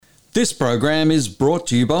This program is brought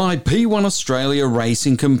to you by P1 Australia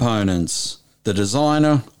Racing Components, the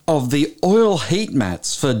designer of the oil heat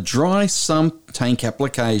mats for dry sump tank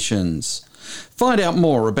applications. Find out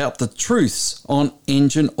more about the truths on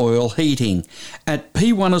engine oil heating at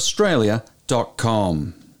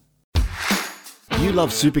p1australia.com. You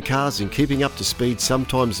love supercars and keeping up to speed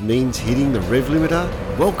sometimes means hitting the rev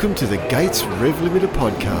limiter? Welcome to the Gates Rev Limiter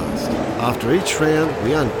podcast. After each round,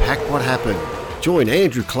 we unpack what happened. Join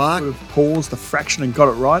Andrew Clark. Would have paused a fraction and got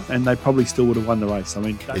it right, and they probably still would have won the race.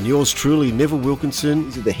 And yours truly, Neville Wilkinson.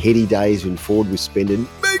 These are the heady days when Ford was spending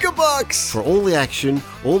mega bucks for all the action,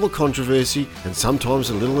 all the controversy, and sometimes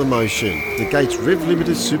a little emotion. The Gates Rev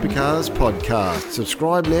Limited Supercars podcast.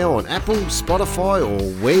 Subscribe now on Apple, Spotify, or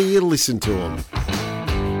where you listen to them.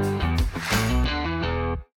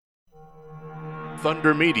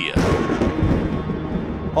 Thunder Media.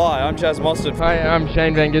 Hi, I'm Chaz Mostert. Hi, I'm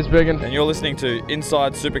Shane Van Gisbergen. And you're listening to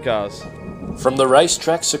Inside Supercars. From the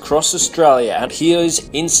racetracks across Australia, and here's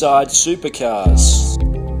Inside Supercars.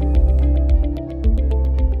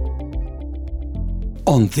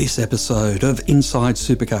 On this episode of Inside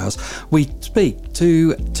Supercars, we speak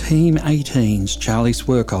to Team 18's Charlie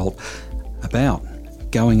Schwerkolt about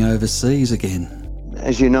going overseas again.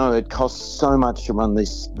 As you know, it costs so much to run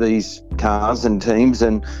these cars and teams,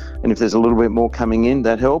 and if there's a little bit more coming in,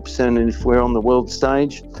 that helps. And if we're on the world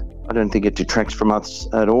stage, I don't think it detracts from us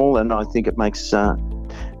at all, and I think it makes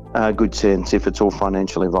good sense if it's all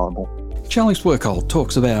financially viable. Charlie Schwerkolt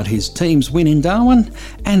talks about his team's win in Darwin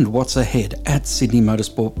and what's ahead at Sydney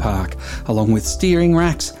Motorsport Park, along with steering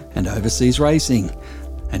racks and overseas racing.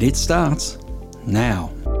 And it starts now.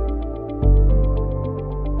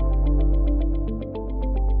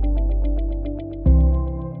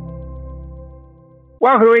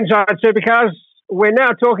 Welcome to Inside Supercars. We're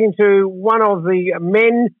now talking to one of the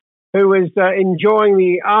men who is enjoying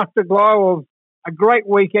the afterglow of a great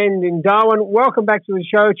weekend in Darwin. Welcome back to the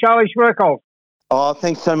show, Charlie Schwerkolt. Oh,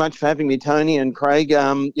 thanks so much for having me, Tony and Craig.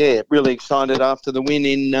 Really excited after the win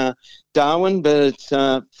in Darwin, but it's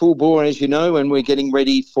full bore, as you know, and we're getting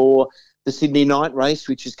ready for the Sydney night race,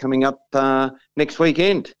 which is coming up next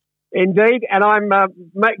weekend. Indeed, and I'm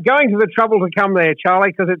going to the trouble to come there,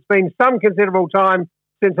 Charlie, because it's been some considerable time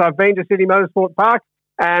since I've been to Sydney Motorsport Park,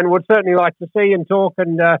 and would certainly like to see and talk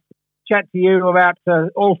and chat to you about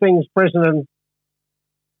all things present. And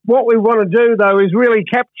what we want to do, though, is really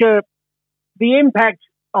capture the impact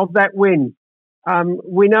of that win.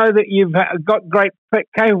 We know that you've got great,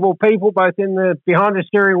 capable people, both behind the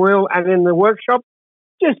steering wheel and in the workshop.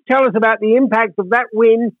 Just tell us about the impact of that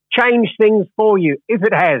win changed things for you, if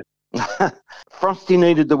it has. Frosty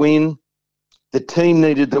needed the win, the team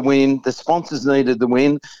needed the win, the sponsors needed the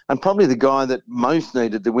win, and probably the guy that most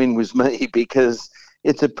needed the win was me, because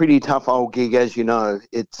it's a pretty tough old gig, as you know.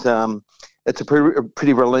 It's a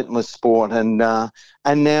pretty relentless sport, and now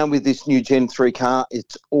with this new Gen 3 car,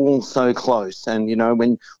 it's all so close. And you know,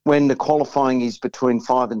 when the qualifying is between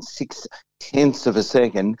 5 and 6 tenths of a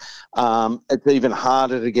second, it's even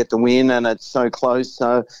harder to get the win, and it's so close.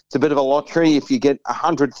 So it's a bit of a lottery. If you get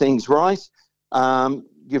 100 things right,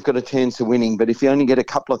 you've got a chance of winning. But if you only get a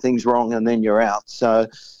couple of things wrong, and then you're out. So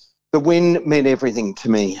the win meant everything to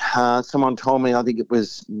me. Someone told me, I think it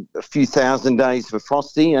was a few thousand days for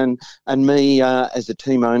Frosty, and me as a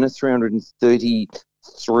team owner,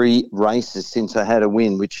 333 races since I had a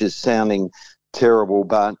win, which is sounding terrible,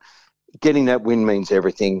 but getting that win means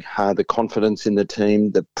everything. The confidence in the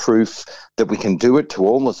team, the proof that we can do it to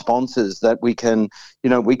all the sponsors, that we can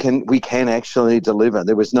actually deliver.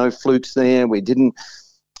 There was no flukes there. We didn't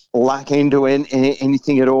luck into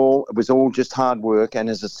anything at all. It was all just hard work, and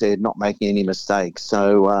as I said, not making any mistakes.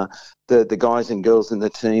 So the guys and girls in the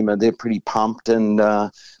team they're pretty pumped, and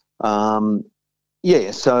so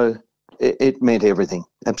it meant everything.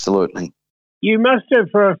 Absolutely. You must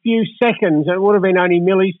have, for a few seconds, it would have been only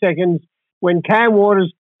milliseconds, when Cam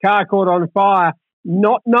Waters' car caught on fire,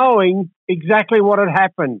 not knowing exactly what had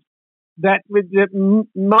happened. That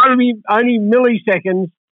might be only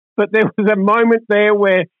milliseconds, but there was a moment there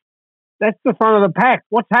where that's the front of the pack.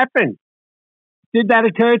 What's happened? Did that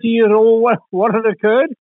occur to you at all, what had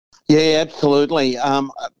occurred? Yeah, absolutely.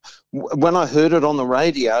 When I heard it on the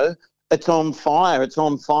radio, it's on fire,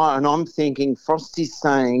 and I'm thinking Frosty's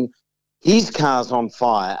saying his car's on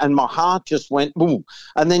fire, and my heart just went boom.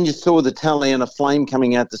 And then you saw the tally and a flame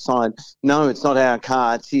coming out the side. No, it's not our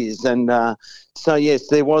car, it's his. And so, yes,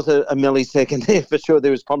 there was a millisecond there for sure.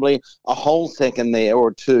 There was probably a whole second there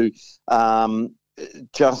or two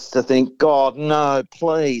just to think, God, no,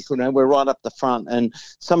 please, we're right up the front. And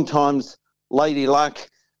sometimes Lady Luck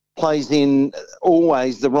plays in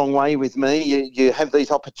always the wrong way with me. You have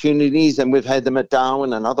these opportunities, and we've had them at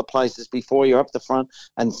Darwin and other places before. You're up the front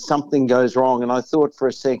and something goes wrong. And I thought for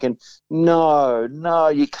a second, no,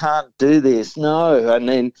 you can't do this, no. And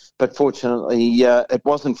then, but fortunately, it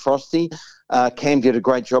wasn't Frosty. Cam did a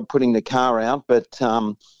great job putting the car out, but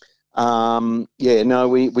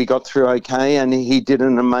we got through okay, and he did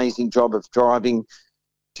an amazing job of driving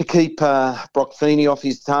to keep Brock Feeney off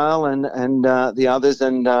his tail and the others.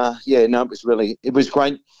 And, it was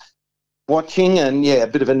great watching, and, a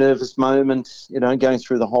bit of a nervous moment, going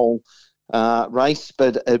through the whole race,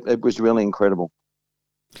 but it was really incredible.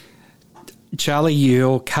 Charlie,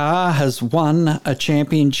 your car has won a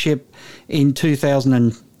championship in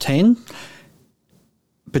 2010.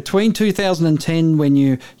 Between 2010, when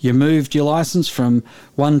you moved your licence from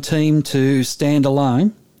one team to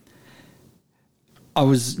standalone, I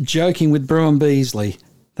was joking with Brew and Beasley.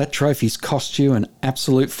 That trophy's cost you an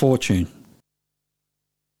absolute fortune.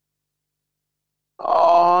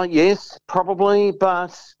 Oh, yes, probably,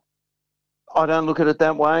 but I don't look at it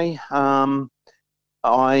that way. I've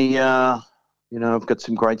got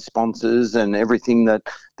some great sponsors and everything that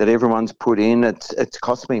everyone's put in. It's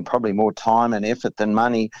cost me probably more time and effort than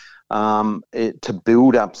money to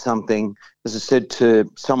build up something. As I said to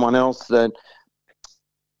someone else, that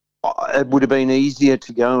it would have been easier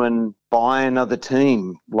to go and buy another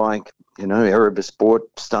team, like, Erebus bought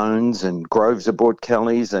Stones and Groves have bought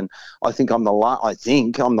Kellys, and I think I'm the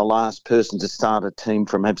last person to start a team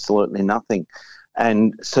from absolutely nothing.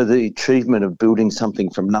 And so the achievement of building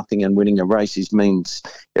something from nothing and winning a race means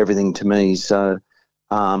everything to me. So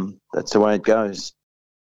that's the way it goes.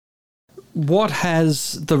 What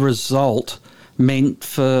has the result meant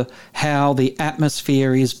for how the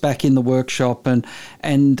atmosphere is back in the workshop and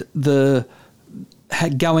the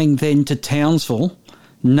going then to Townsville,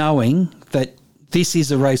 knowing that this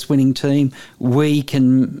is a race-winning team, we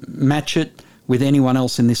can match it with anyone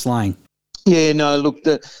else in this lane? Yeah, no, look,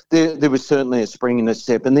 there was certainly a spring in the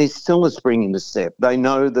step, and there's still a spring in the step. They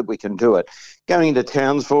know that we can do it. Going into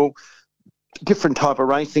Townsville, different type of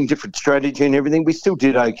racing, different strategy and everything. We still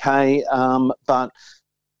did okay, but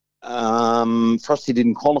Frosty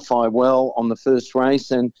didn't qualify well on the first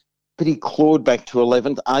race, but he clawed back to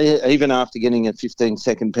 11th, even after getting a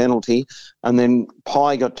 15-second penalty, and then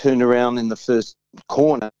Pye got turned around in the first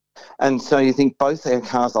corner. And so you think both our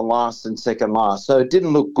cars are last and second last. So it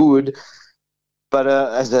didn't look good. But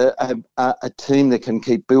as a team that can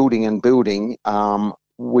keep building and building,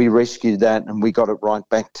 we rescued that and we got it right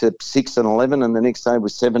back to 6 and 11, and the next day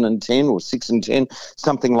was 7 and 10 or 6 and 10,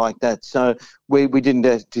 something like that. So we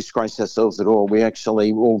didn't disgrace ourselves at all. We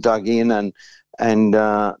actually all dug in and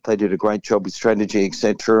they did a great job with strategy,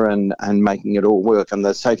 etc., and making it all work. And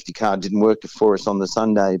the safety car didn't work for us on the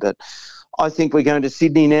Sunday, but I think we're going to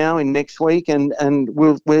Sydney now in next week, and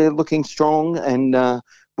we're looking strong, and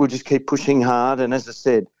we'll just keep pushing hard. And as I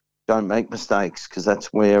said, don't make mistakes, because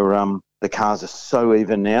that's where the cars are so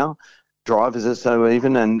even now. Drivers are so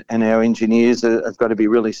even, and our engineers have got to be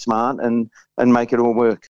really smart and make it all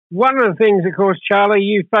work. One of the things, of course, Charlie,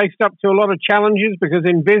 you faced up to a lot of challenges, because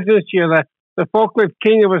in business you're the forklift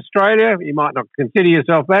king of Australia. You might not consider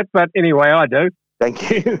yourself that, but anyway, I do. Thank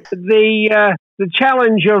you. The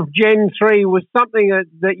challenge of Gen 3 was something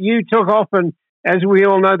that you took off, and as we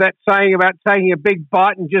all know that saying about taking a big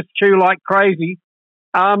bite and just chew like crazy.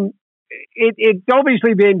 It's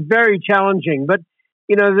obviously been very challenging, but,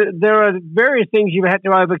 there are various things you've had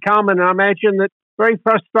to overcome, and I imagine that very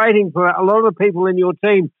frustrating for a lot of the people in your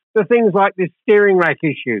team, the things like this steering rack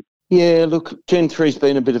issue. Yeah, look, Gen 3's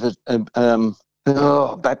been a bit of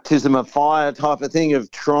a baptism of fire type of thing, of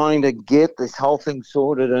trying to get this whole thing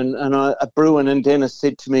sorted. And Bruin and Dennis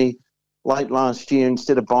said to me late last year,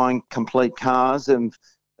 instead of buying complete cars and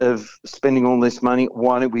of spending all this money,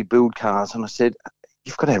 why don't we build cars? And I said,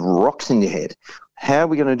 you've got to have rocks in your head. How are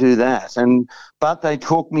we going to do that? But they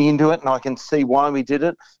talked me into it, and I can see why we did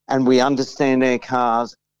it. And we understand our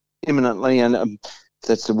cars imminently, and if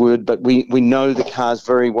that's the word, but we know the cars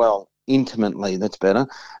very well, intimately. That's better.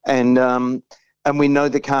 And we know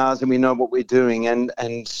the cars, and we know what we're doing.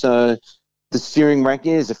 And so the steering rack,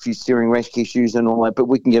 there's a few steering rack issues and all that, but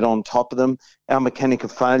we can get on top of them. Our mechanical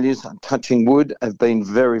failures, touching wood, have been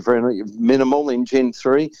very, very minimal in Gen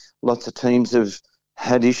 3. Lots of teams have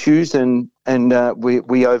had issues, and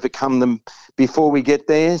we overcome them before we get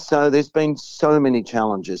there. So there's been so many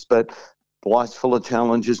challenges, but life's full of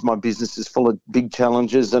challenges. My business is full of big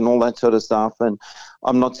challenges and all that sort of stuff. And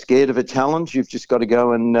I'm not scared of a challenge. You've just got to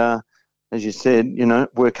go and, as you said,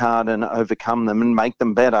 work hard and overcome them and make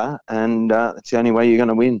them better. And that's the only way you're going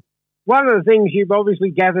to win. one of the things you've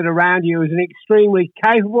obviously gathered around you is an extremely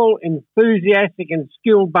capable, enthusiastic and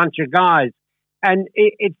skilled bunch of guys. And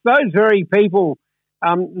it's those very people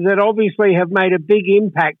that obviously have made a big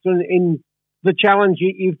impact in the challenge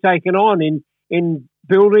you've taken on in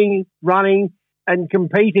building, running and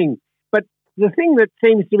competing. But the thing that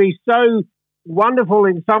seems to be so wonderful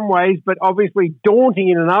in some ways, but obviously daunting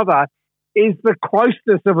in another, is the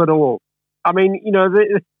closeness of it all. I mean,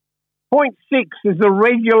 the 0.6 is the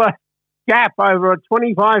regular gap over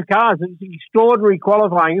 25 cars. It's extraordinary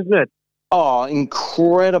qualifying, isn't it? Oh,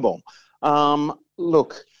 incredible.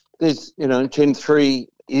 Look, there's, Gen 3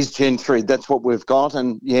 is Gen 3. That's what we've got.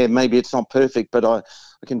 And, yeah, maybe it's not perfect, but I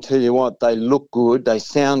can tell you what, they look good. They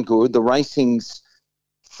sound good. The racing's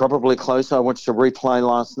probably close. I watched a replay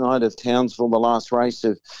last night of Townsville, the last race,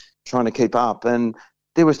 of trying to keep up. And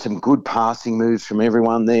there were some good passing moves from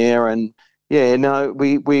everyone there. And, yeah, no,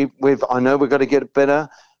 I know we've got to get it better.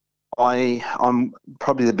 I'm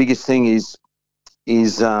probably the biggest thing is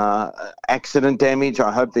accident damage.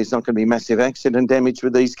 I hope there's not going to be massive accident damage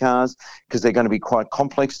with these cars because they're going to be quite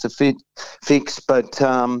complex to fix. But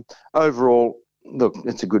overall, look,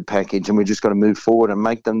 it's a good package and we've just got to move forward and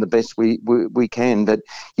make them the best we can. But,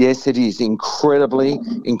 yes, it is incredibly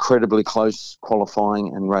close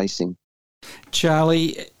qualifying and racing.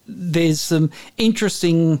 Charlie, there's some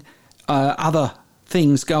interesting other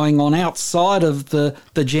things going on outside of the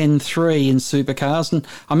Gen 3 in supercars, and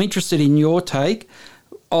I'm interested in your take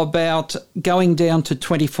about going down to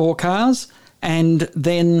 24 cars and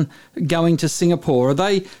then going to Singapore. Are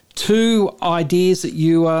they two ideas that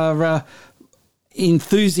you are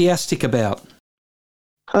enthusiastic about?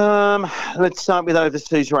 Let's start with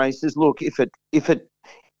overseas races. Look, if it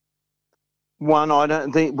one, I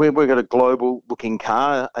don't think we've got a global-looking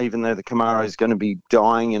car, even though the Camaro is going to be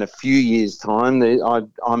dying in a few years' time.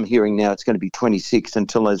 I'm hearing now it's going to be 26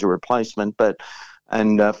 until there's a replacement.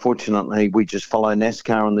 And fortunately, we just follow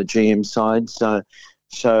NASCAR on the GM side, so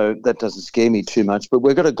that doesn't scare me too much. But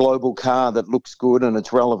we've got a global car that looks good and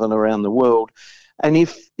it's relevant around the world. And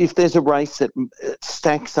if there's a race that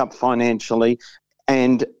stacks up financially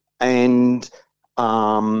and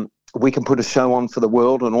we can put a show on for the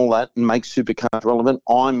world and all that and make supercars relevant,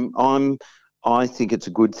 I think it's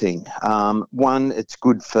a good thing. One, it's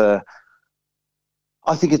good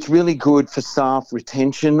I think it's really good for staff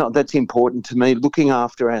retention. That's important to me. Looking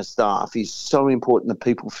after our staff is so important that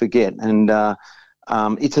people forget. And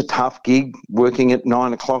it's a tough gig, working at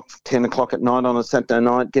 9 o'clock, 10 o'clock at night on a Saturday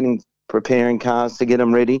night, preparing cars to get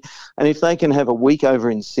them ready. And if they can have a week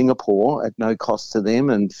over in Singapore at no cost to them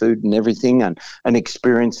and food and everything and an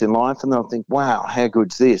experience in life, and they'll think, wow, how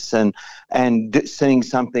good's this? And seeing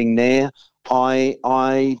something there, I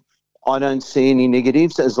don't see any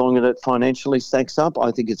negatives as long as it financially stacks up.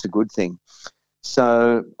 I think it's a good thing.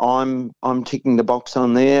 So I'm ticking the box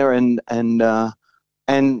on there and the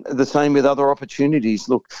same with other opportunities.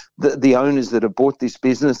 Look, the owners that have bought this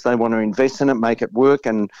business, they want to invest in it, make it work,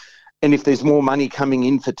 and if there's more money coming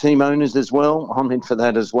in for team owners as well, I'm in for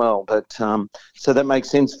that as well. But so that makes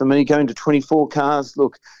sense for me. Going to 24 cars,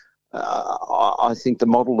 look, I think the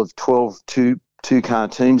model of 12 two-car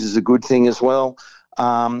teams is a good thing as well.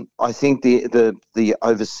 I think the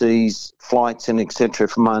overseas flights and etc.,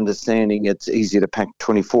 from my understanding, it's easier to pack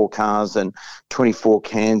 24 cars and 24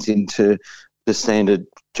 cans into the standard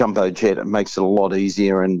jumbo jet. It makes it a lot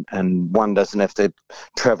easier and one doesn't have to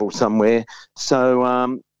travel somewhere.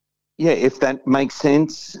 So, yeah, if that makes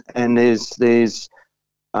sense and there's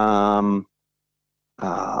more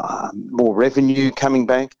revenue coming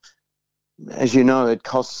back, as you know, it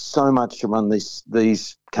costs so much to run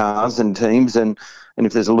these cars and teams, and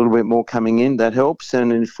if there's a little bit more coming in, that helps.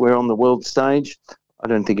 And if we're on the world stage, I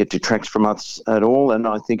don't think it detracts from us at all, and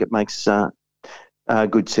I think it makes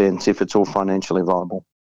good sense if it's all financially viable.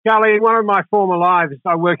 Charlie, in one of my former lives,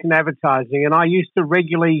 I worked in advertising, and I used to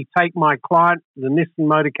regularly take my client, the Nissan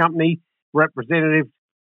Motor Company representative,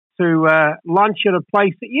 to lunch at a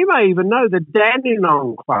place that you may even know, the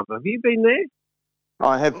Dandenong Club. Have you been there?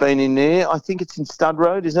 I have been in there. I think it's in Stud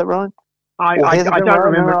Road. Is that right? I don't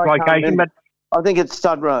remember its location, but I think it's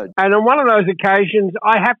Stud Road. And on one of those occasions,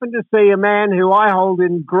 I happened to see a man who I hold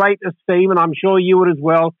in great esteem, and I'm sure you would as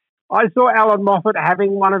well. I saw Alan Moffat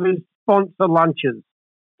having one of his sponsor lunches.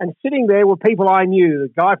 And sitting there were people I knew, the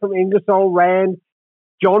guy from Ingersoll Rand,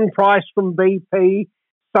 John Price from BP,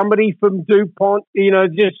 somebody from DuPont,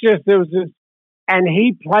 just there was this, and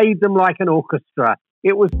he played them like an orchestra.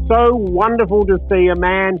 It was so wonderful to see a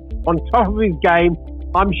man on top of his game.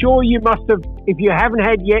 I'm sure you must have, if you haven't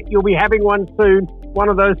had yet, you'll be having one soon, one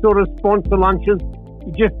of those sort of sponsor lunches.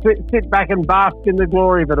 you just sit back and bask in the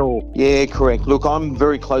glory of it all? Yeah, correct. Look, I'm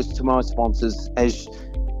very close to my sponsors, as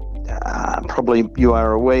probably you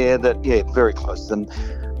are aware that, very close to them.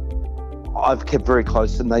 I've kept very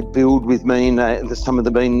close, and they build with me, and some of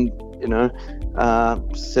them been,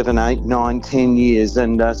 7, 8, 9, 10 years,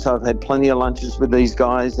 and so I've had plenty of lunches with these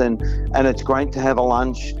guys, and it's great to have a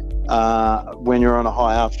lunch when you're on a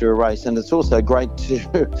high after a race, and it's also great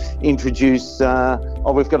to introduce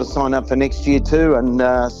we've got to sign up for next year too, and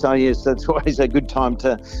so yes, that's always a good time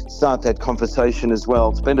to start that conversation as well.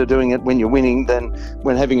 It's better doing it when you're winning than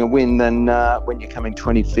when having a win than when you're coming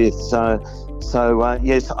 25th. So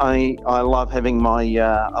yes, I love having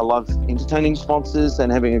I love entertaining sponsors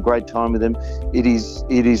and having a great time with them. It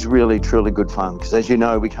is really truly good fun, because as you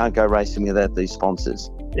know, we can't go racing without these sponsors.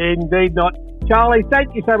 Indeed not. Charlie,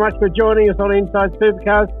 thank you so much for joining us on Inside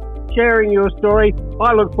Supercars, sharing your story.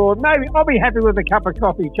 I look forward. Maybe I'll be happy with a cup of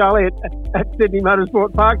coffee, Charlie, at Sydney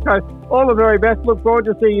Motorsport Park. So all the very best. Look forward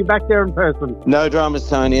to seeing you back there in person. No dramas,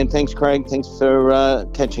 Tony, and thanks, Craig. Thanks for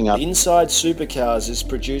catching up. Inside Supercars is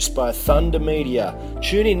produced by Thunder Media.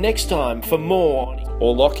 Tune in next time for more,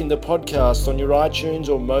 or lock in the podcast on your iTunes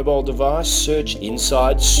or mobile device. Search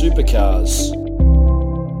Inside Supercars.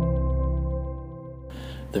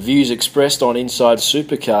 The views expressed on Inside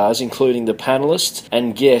Supercars, including the panellists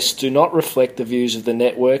and guests, do not reflect the views of the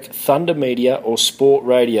network, Thunder Media or Sport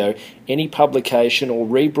Radio. Any publication or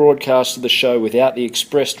rebroadcast of the show without the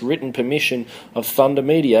expressed written permission of Thunder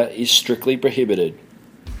Media is strictly prohibited.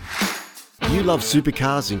 You love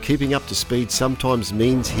supercars and keeping up to speed sometimes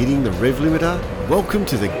means hitting the rev limiter? Welcome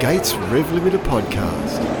to the Gates Rev Limiter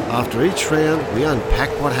podcast. After each round, we unpack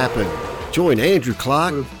what happened. Join Andrew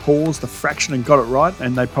Clark. Would have paused a fraction and got it right,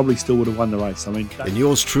 and they probably still would have won the race. I mean, And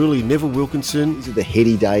yours truly, Neville Wilkinson. These are the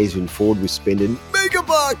heady days when Ford was spending mega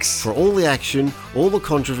bucks For all the action, all the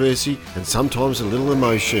controversy, and sometimes a little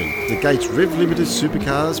emotion. The Gates Rev Limiter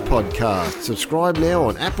Supercars podcast. Subscribe now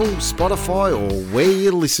on Apple, Spotify, or where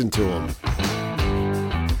you listen to them.